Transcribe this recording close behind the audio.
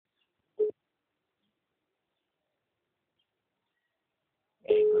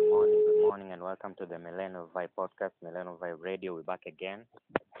and welcome to the Millennial Vybe podcast, Millennial Vybe Radio. We're back again.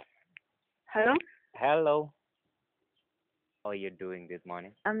 Hello? Hello. How are you doing this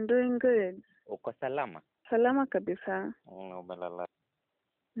morning? I'm doing good. Uko salama? Salama kabisa. Umelala.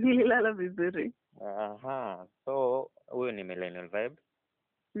 Nililala vizuri. Aha. So, huyu ni Millennial Vybe.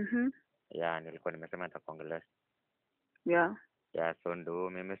 Yeah. Nilikuwa nimesema nitakuongelea. Yeah. Yeah, so ndo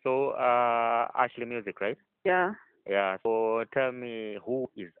mimi. So, Ashley Muziq, right? Yeah. Yeah, so tell me,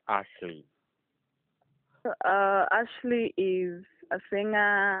 who is Ashley? Ashley is a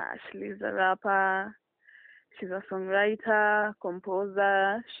singer. Ashley is a rapper. She's a songwriter,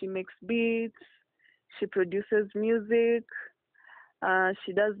 composer. She makes beats. She produces music.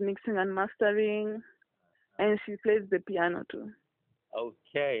 She does mixing and mastering. And she plays the piano too.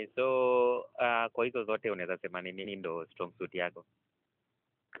 Okay, so kwa hizo zote unaweza sema ni nini ndo strong suit yako?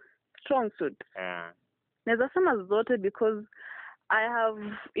 Strong suit. Naweza sema zote because I have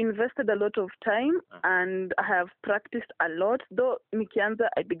invested a lot of time and I have practiced a lot. Though nikianza,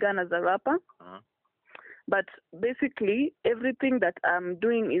 I began as a rapper. But basically, everything that I'm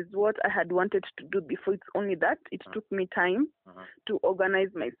doing is what I had wanted to do before. It's only that it took me time to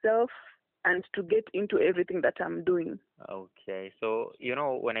organize myself and to get into everything that I'm doing. Okay, so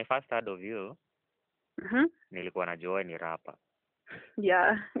when I first heard of you, nilikuwa najua ni rapper.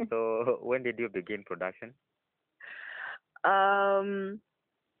 Yeah. So when did you begin production?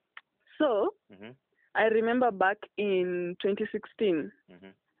 So I remember back in 2016.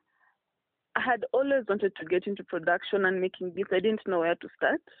 I had always wanted to get into production and making beats. I didn't know where to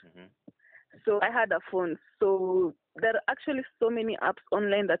start. So I had a phone. So there are actually so many apps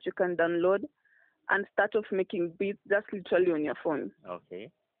online that you can download and start off making beats just literally on your phone.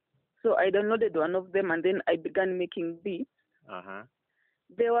 Okay. So I downloaded one of them and then I began making beats.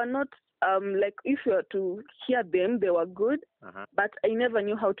 They were not, like if you were to hear them, they were good. But I never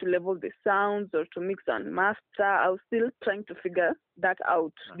knew how to level the sounds or to mix and master. I was still trying to figure that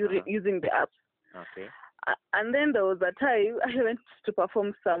out using the apps. Okay. And then there was a time I went to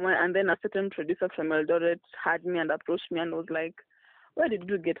perform somewhere, and then a certain producer from Eldoret had me and approached me and was like, where did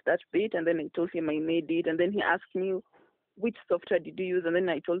you get that beat? And then I told him I made it. And then he asked me, which software did you use? And then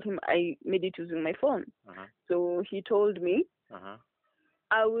I told him I made it using my phone. So he told me,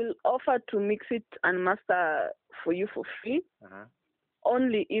 I will offer to mix it and master for you for free,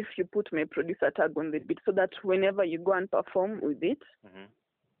 only if you put my producer tag on the beat, so that whenever you go and perform with it,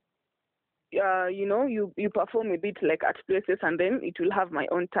 you perform with it like at places, and then it will have my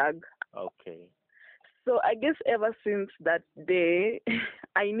own tag. Okay. So I guess ever since that day,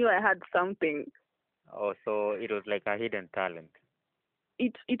 I knew I had something. Oh, so it was like a hidden talent.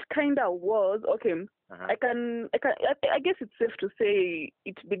 It kind of was. Okay. I guess it's safe to say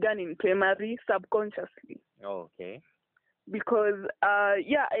it began in primary subconsciously. Oh, okay. Because I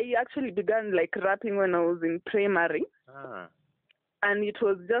actually began like rapping when I was in primary. And it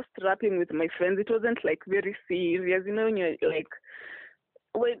was just rapping with my friends. It wasn't like very serious, when you're like,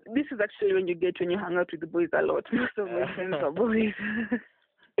 this is actually when you hang out with the boys a lot. Most of my friends are boys.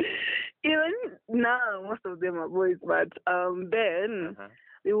 Even now, most of them are boys, but then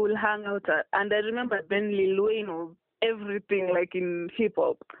we will hang out. And I remember then Lil Wayne was everything, like in hip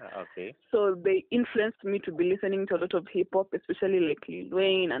hop. Okay. So they influenced me to be listening to a lot of hip hop, especially like Lil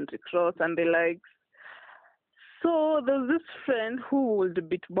Wayne and Rick Ross and the likes. So there was this friend who would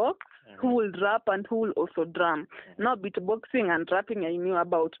beatbox, who would rap, and who would also drum. Now beatboxing and rapping I knew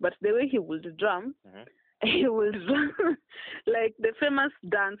about, but the way he would drum, he would drum like the famous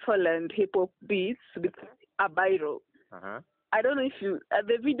dancehall and hip hop beats with a biro. I don't know if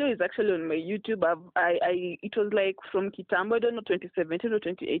the video is actually on my YouTube. It was like from Kitambo, I don't know, 2017 or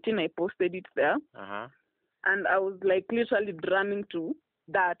 2018. I posted it there, and I was like literally drumming to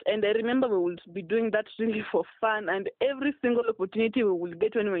that. And I remember we would be doing that really for fun, and every single opportunity we would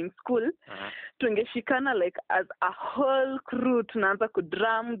get when we were in school, tungeshikana like as a whole crew, tunaanza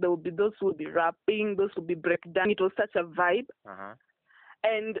kudrum. There would be those who would be rapping, those who would be breakdancing. It was such a vibe.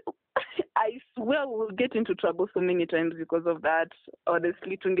 And I swear we will get into trouble so many times because of that.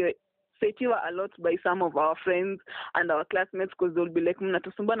 Honestly, tungesetiwa a lot by some of our friends and our classmates because they'll be like,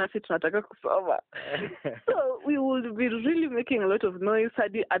 mnatusumba na sisi tunataka kusoma. So we would be really making a lot of noise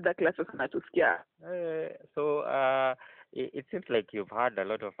hadi other classes natusikia. So it seems like you've had a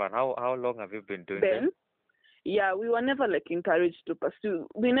lot of fun. How long have you been doing this? Yeah, we were never like encouraged to pursue.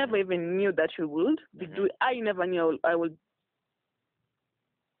 We never even knew that we would be doing. I never knew I would.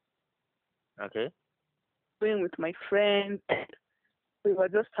 Okay. Doing with my friends. We were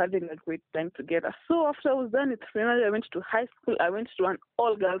just having a great time together. So after I was done with primary, I went to high school. I went to an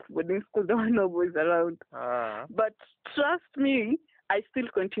all-girls boarding school. There were no boys around. But trust me, I still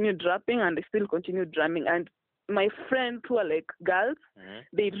continued rapping and I still continued drumming. And my friends who are like girls,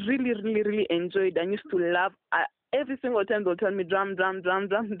 they really, really, really enjoyed and used to love. Every single time they'll tell me drum, drum, drum,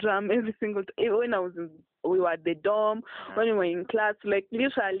 drum, drum. Every single time. When we were at the dorm, when we were in class, like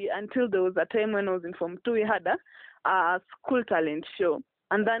literally until there was a time when I was in Form 2, we had a school talent show.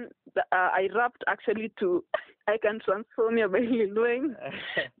 And then I rapped actually to I Can Transform You by Lil Wayne,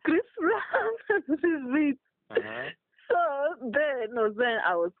 Chris Brown, this is it. So then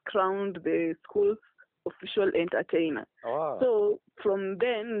I was crowned the school's official entertainer. Wow. So from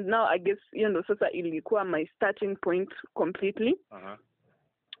then, now I guess, sasa ilikuwa my starting point completely.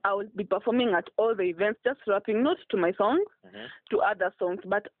 I will be performing at all the events, just rapping, not to my songs, to other songs.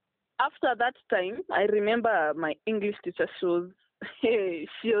 But after that time, I remember my English teacher, she was a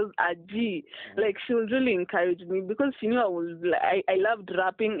G. Like, she would really encourage me because she knew I loved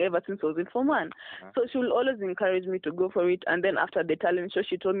rapping ever since I was in Form 1. So she will always encourage me to go for it. And then after the talent show,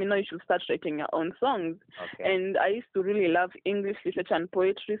 she told me, no, you should start writing your own songs. Okay. And I used to really love English literature and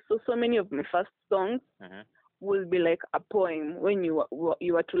poetry. So many of my first songs will be like a poem when you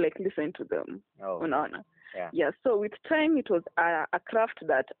were to like listen to them. Yeah. So with time, it was a craft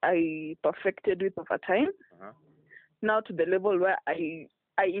that I perfected with over time. Now to the level where I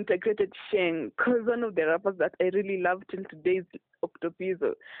integrated Sheng, because one of the rappers that I really love till today is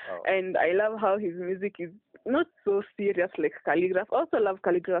Octopizzo. And I love how his music is not so serious like Calligraph. I also love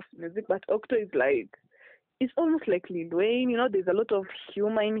Calligraph's music, but Octo is like, it's almost like Lil Wayne, there's a lot of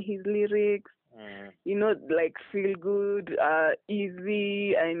humor in his lyrics. Like feel good,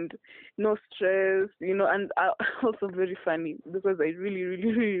 easy, and no stress, and also very funny because I really,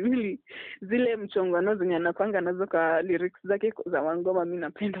 really, really, really zile mchongano zenye anakwanga nazo kwa lyrics zake za wangoma mimi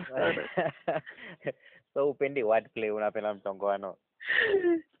napenda sana. So upendi wordplay, unapenda mchongano?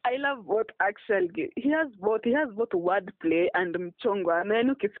 I love both actually. He has both wordplay and mchongano.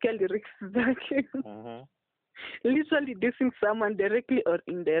 Yani ukisikia lyrics zake. Literally dissing someone directly or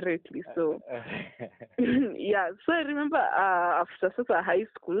indirectly. So yeah. So I remember after sasa high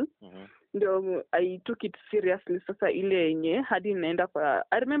school, I took it seriously. Sasa ile yenye hadi naenda kwa.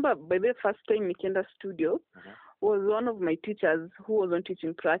 I remember by the first time nikienda studio was one of my teachers who was on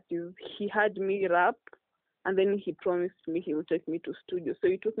teaching practice. He had me rap, and then he promised me he would take me to studio. So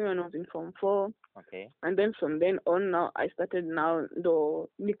he took me when I was in Form 4. Okay. And then from then on, now I started ndo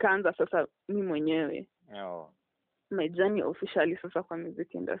nikaanza sasa mimi mwenyewe. My journey officially sasa kwa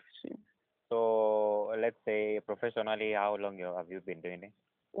music industry. So let's say professionally, how long have you been doing it?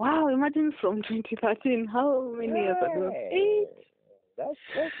 Wow, imagine from 2013. How many years ago? 8. That's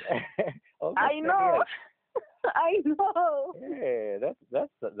I know. I know. Yeah,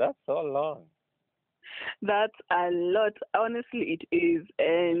 that's so long. That's a lot. Honestly, it is.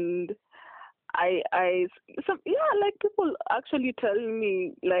 And like people actually tell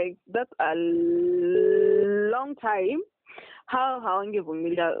me like that's a long time. How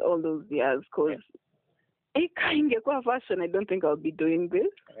angevumilia all those years? Because if ingekuwa fashion, I don't think I'll be doing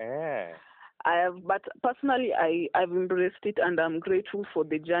this. Yeah. But personally, I've embraced it, and I'm grateful for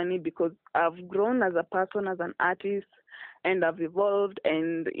the journey because I've grown as a person, as an artist, and I've evolved.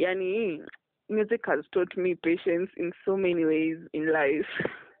 And music has taught me patience in so many ways in life.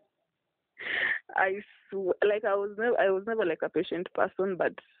 I was never like a patient person,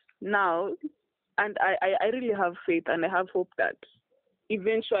 but now, and I really have faith and I have hope that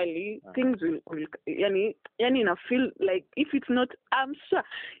eventually things will I feel like if it's not, I'm sure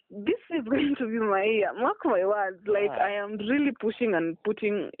this is going to be my year. Mark my words. Like I am really pushing and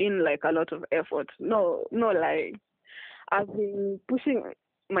putting in like a lot of effort. No lie. I've been pushing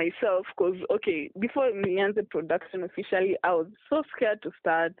myself because before the production officially, I was so scared to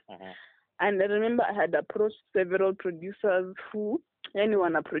start. And I remember I had approached several producers who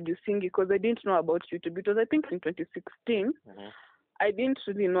anyone are producing because I didn't know about YouTube. Because I think in 2016, I didn't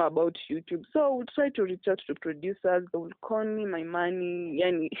really know about YouTube. So I would try to reach out to producers. They would call me my money.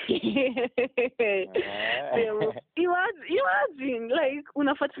 They would, imagine, like,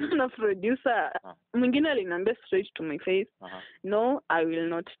 unafatana na producer. Mwingine aliniambia straight to my face. No, I will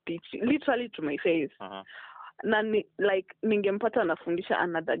not teach you. Literally to my face. Na ningempata anafundisha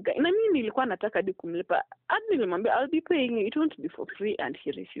another guy. Na mimi nilikuwa nataka hadi kumlipa. Hadi nilimwambia I'll be paying you. It won't be for free, and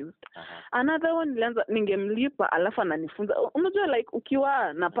he refused. Another one ningemlipa alafu ananifunza. Unajua like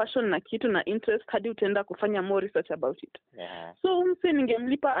ukiwa na passion na kitu na interest hadi utaenda kufanya more research about it. So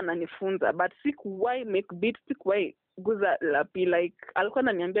ningemlipa ananifunza, but sikuwahi make beat, sikuwahi guza lapi. Like alikuwa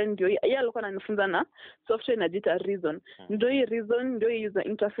ananiambia ndio yeye alikuwa ananifunza na software inajiita Reason. Ndio hii Reason, ndio hii user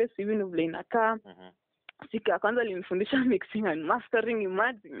interface hivi vile inakaa. Sika kwanza alinifundisha mixing and mastering,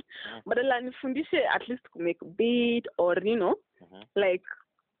 imagine. Badala nifundishe at least to make beat or like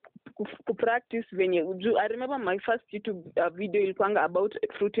to practice when you I remember my first YouTube video ilikuanga about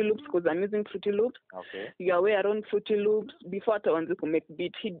Fruity Loops because I'm using Fruity Loops. Okay. You are aware around Fruity Loops before I wanted to make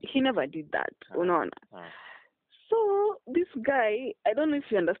beat. He never did that. So this guy, I don't know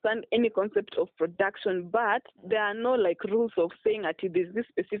if you understand any concept of production, but there are no like rules of saying that there's this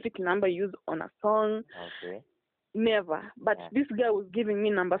specific number used on a song. Okay. Never. But this guy was giving me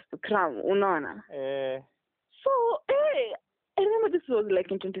numbers to crown. So, I remember this was like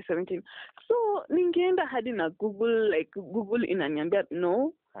in 2017. So, ningeenda hadi na Google inaniambia,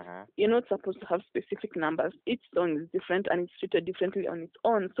 no, you're not supposed to have specific numbers. Each song is different and it's treated differently on its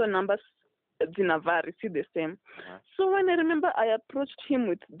own. So, numbers vary, see the same. So, when I remember I approached him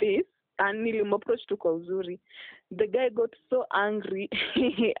with this, and nilimapproach tu kwa uzuri, the guy got so angry,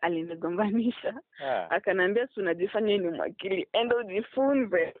 alinigombanisha. Akanambia unajifanya ni mwakili, enda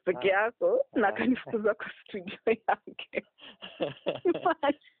ujifunze peke yako, na akanifukuza kwa studio yake.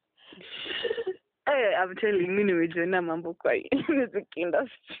 I'm telling you, nimejiona mambo kwa music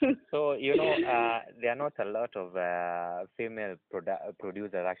industry. So, there are not a lot of female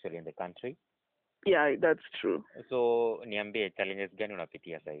producers actually in the country. Yeah, that's true. So, niambie challenges gani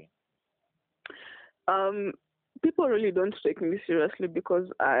unapitia sasa? People really don't take me seriously because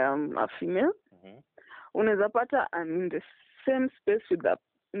I am a female. Unaweza pata I'm in the same space with a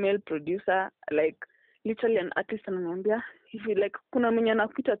male producer, like literally an artist ananiambia, if you like kuna mwenye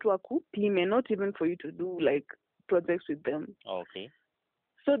anakuita tu akupime, not even for you to do like projects with them. Okay.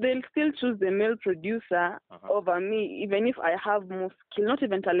 So they'll still choose the male producer over me, even if I have more skill, not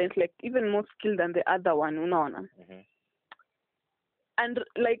even talent, like even more skill than the other one, unaona. And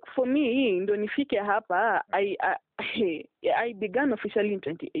like for me, ndo nifike hapa, I began officially in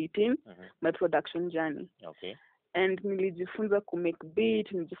 2018 my production journey. Okay. And nilijifunza ku make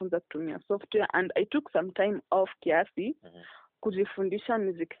beat, nilijifunza kutumia software, and I took some time off kiasi kujifundisha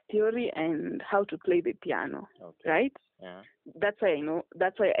music theory and how to play the piano. Okay. Right? Yeah. That's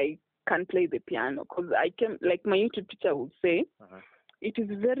why I can play the piano, because I came, like my YouTube teacher would say, it is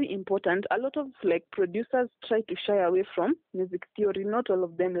very important. A lot of like producers try to shy away from music theory. Not all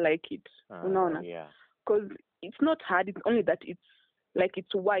of them like it. Yeah. Because it's not hard. It's only that it's like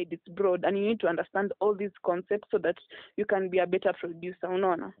it's wide, it's broad, and you need to understand all these concepts so that you can be a better producer.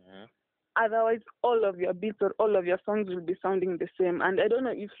 Otherwise, all of your beats or all of your songs will be sounding the same. And I don't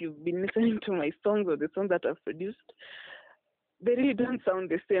know if you've been listening to my songs or the songs that I've produced. They really don't sound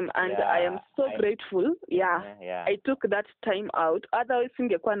the same, and I am so grateful. I took that time out. Otherwise,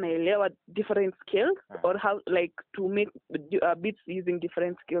 singekuwa naelewa different scales or how like to make beats using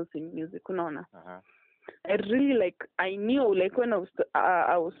different scales in music. I really I knew like when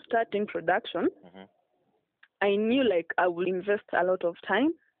I was starting production, I knew like I would invest a lot of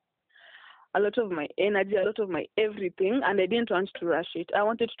time, a lot of my energy, a lot of my everything, and I didn't want to rush it. I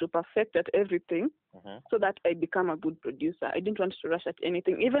wanted to perfect at everything so that I become a good producer. I didn't want to rush at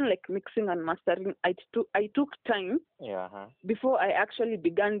anything. Even like mixing and mastering, I took time before I actually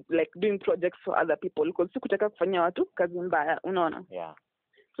began like doing projects for other people, because sikutaka kufanya watu kazi mbaya, unaona.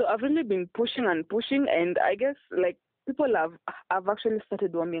 So I've really been pushing, and I guess like people have actually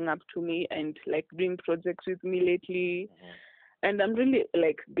started warming up to me and like doing projects with me lately. And I'm really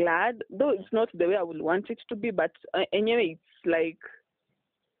like glad, though it's not the way I would want it to be, but anyway, it's like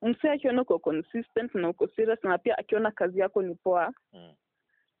mse akiona uko consistent na uko serious na pia akiona kazi yako ni poa,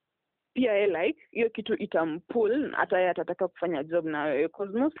 pia like hiyo kitu itampull hata yeye atataka kufanya job na wewe,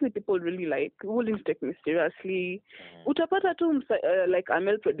 because mostly people really like wouldn't take me seriously. Utapata tu like a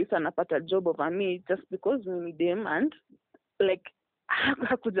male producer anapata job over me just because we them, and like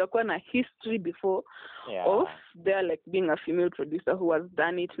hakuja kuwa na history before of there like being a female producer who has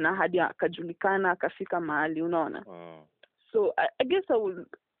done it na hadi akajulikana akafika mahali, unaona. So I guess I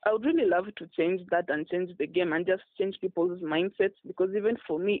would really love to change that and change the game and just change people's mindsets, because even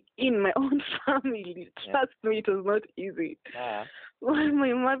for me in my own family, trust me, it was not easy. When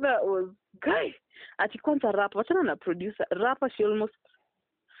my mother was ati kwanza rap, wachana na producer, rapper, she almost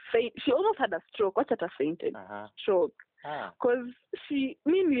had a stroke. Wacha fainted. Stroke. Because mi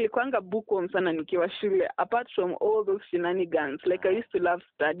nilikuanga bookworm sana nikiwa shule, apart from all those shenanigans. Like I used to love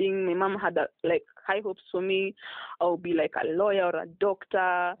studying. My mom had like high hopes for me. I would be like a lawyer or a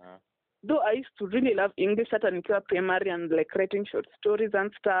doctor. Though I used to really love English hata nikiwa primary, and like writing short stories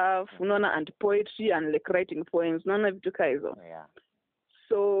and stuff, unaona, and poetry and like writing poems, unaona vitu ka hizo.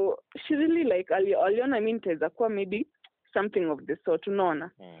 So she really like aliona mimi nitaweza kuwa maybe something of the sort,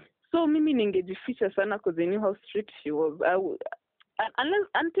 unaona. So mimi ningejificha sana because I knew how strict she was.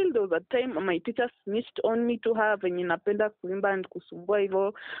 until there was a time my teacher snitched on me to her venye napenda kuimba and kusumbua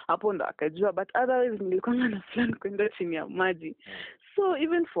hivyo, hapo ndo akajua, but otherwise nilikuwa na plan kwenda chini ya maji. So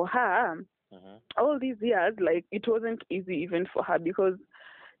even for her, all these years, like, it wasn't easy even for her, because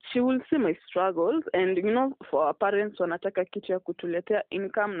she will see my struggles, and for our parents wanataka kitu ya kutuletea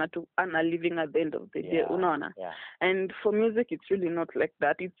income na to earn a living at the end of the day, unaona. And for music it's really not like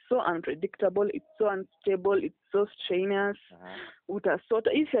that. It's so unpredictable, it's so unstable, it's so strenuous.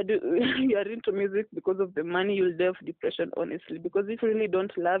 Utasota, if you are into music because of the money, you'll die of depression, honestly, because if you really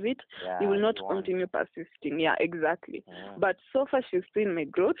don't love it, you will not continue persisting. Yeah, exactly. But so far she's seen my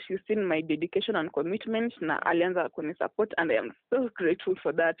growth, she's seen my dedication and commitment, na alianza kuni support, and I am so grateful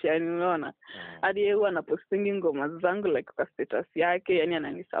for that. Yani unaona, hadi yeye anapostingi ngoma zangu like kwa status yake, yani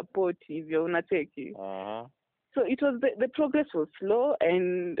anani support hivyo, unacheki. So it was the progress was slow,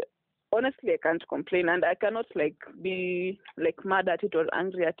 and honestly I can't complain, and I cannot like be like mad at it or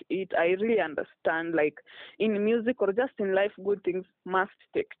angry at it. I really understand, like, in music or just in life, good things must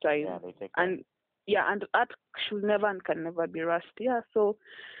take time. They take time. And art should never and can never be rushed. So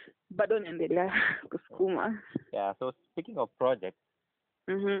bado naendelea kusukuma. So speaking of projects,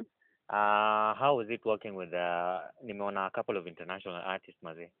 how is it working with nimeona a couple of international artists,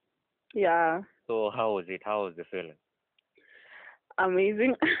 mazi? So how was it? How was the feeling?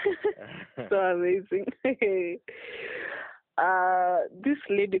 Amazing. So amazing. This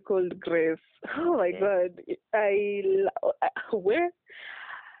lady called Grace, oh my God, where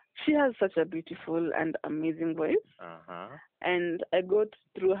she has such a beautiful and amazing voice, and I got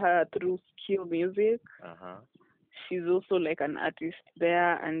through her through Skill Music. She's also like an artist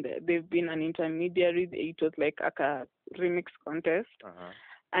there, and they've been an intermediary. It was like a remix contest.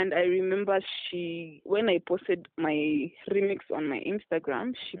 And I remember when I posted my remix on my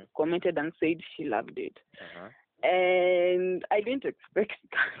Instagram, she commented and said she loved it. And I didn't expect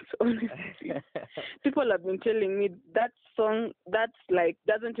that, honestly. People have been telling me that song, that's like,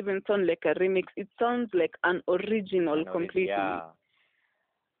 doesn't even sound like a remix. It sounds like an original completely.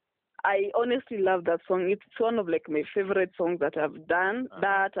 I honestly love that song. It's one of like my favorite songs that I've done.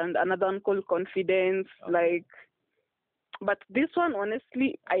 That and another one called Confidence. But this one,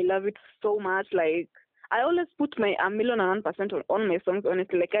 honestly, I love it so much. Like, I always put my 1,000,001% on my songs,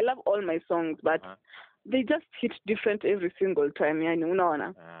 honestly. Like, I love all my songs, but they just hit different every single time.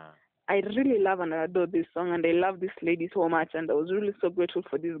 I really love and adore this song, and I love this lady so much, and I was really so grateful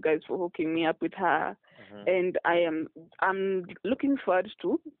for these guys for hooking me up with her. And I'm looking forward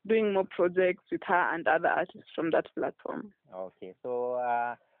to doing more projects with her and other artists from that platform. Okay, so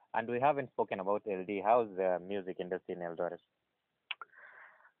and we haven't spoken about LD. How's the music industry in Eldoret?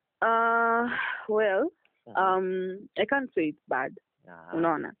 Well, I can't say it's bad.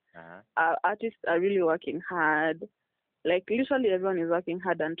 Artists are really working hard. Like, literally everyone is working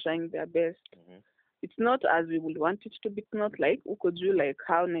hard and trying their best. It's not as we would want it to be. It's not like Ukoju, like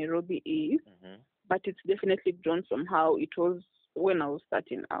how Nairobi is, but it's definitely grown from how it was when I was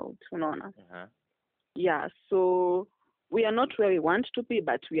starting out. So we are not where we want to be,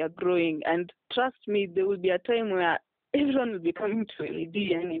 but we are growing. And trust me, there will be a time where everyone will be coming to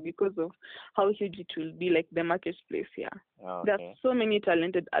LED because of how huge it will be, like the marketplace here. There are so many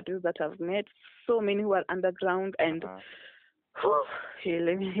talented artists that I've met, so many who are underground, and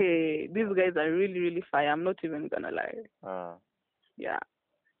these guys are really, really fire. I'm not even gonna lie.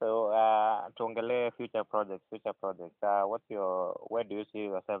 So tuongele future projects. Where do you see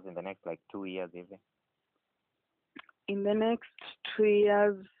yourself in the next like 2 years even? In the next 2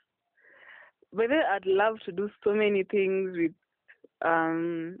 years, whether I'd love to do so many things with,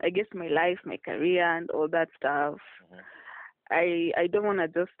 I guess, my life, my career, and all that stuff. I don't want to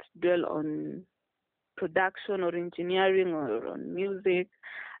just dwell on production or engineering or on music.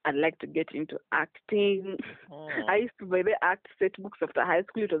 I'd like to get into acting. I used to, by the act set books after high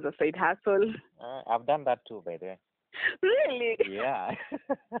school. It was a side hustle. I've done that too, by the way. Really? Yeah.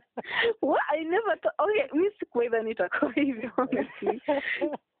 What? I never thought. Okay, music whether need to call you, honestly.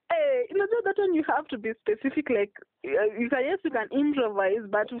 That one you have to be specific. Like, you can improvise,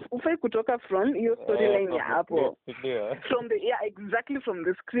 but ufai kutoka from your storyline hapo. From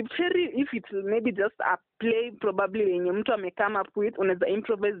the script. If it's maybe just a play, probably yenye mtu ame come up with, unaweza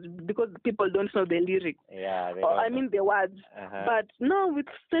improvise because people don't know the lyrics. The words. But no, with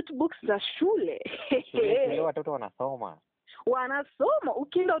set books za shule. Watoto wanasoma.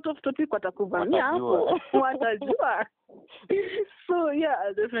 Ukienda out of topic watakuvamia hapo. Watajua. So yeah,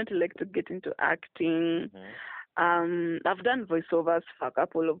 I definitely like to get into acting. I've done voiceovers for a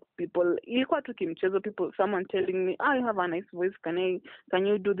couple of people. Ilikuwa tu kimchezo, people, someone telling me, "Oh, you have a nice voice. Can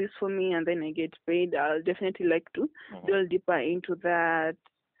you do this for me?" And then I get paid. I'll definitely like to delve deeper into that.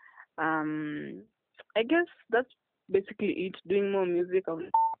 I guess that's basically it. Doing more music.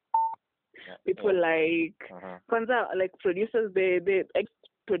 People like kwanza, like producers, they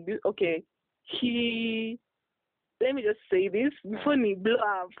produce. Okay, let me just say this before me blow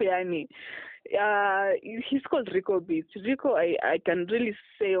up. Yani, he's called Rico Beats. Rico, I can really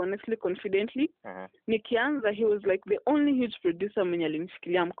say honestly, confidently, nikianza, he was like the only huge producer mwenye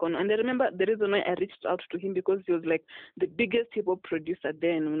alimshikilia mkono. And I remember the reason why I reached out to him, because he was like the biggest hip hop producer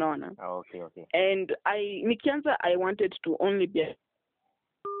then, unaona. Okay. And nikianza, I wanted to only be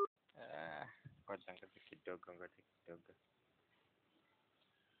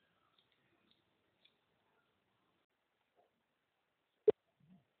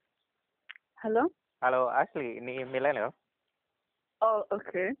Hello, Ashley, ni Millennial. Oh,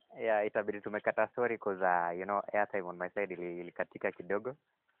 okay. Yeah, itabidi tumekata story because airtime on my side ilikatika kidogo.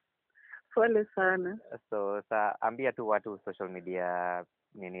 Pole sana. So ambia tu watu social media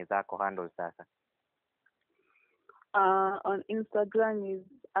nini zako handles sasa. On Instagram is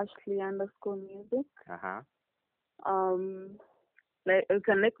Ashley_Muziq. Like you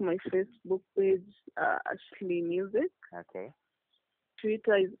can like my Facebook page, Ashley Muziq. Okay.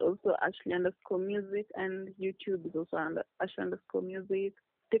 Twitter is also Ashley_Muziq, and YouTube is also Ashley_Muziq.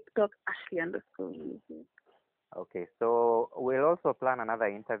 TikTok Ashley_Muziq. Okay, so we'll also plan another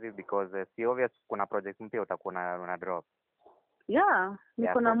interview because it's obvious kuna project mpya utakuwa una drop. Yeah,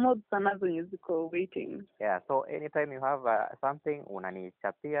 niko na mods sana zenye ziko waiting. Yeah, so anytime you have something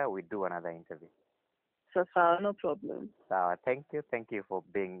unanichapia, we do another interview. So no problem. So thank you for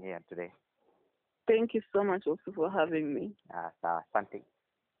being here today. Thank you so much also for having me. Sawa, asante.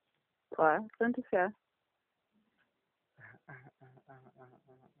 Asante sana.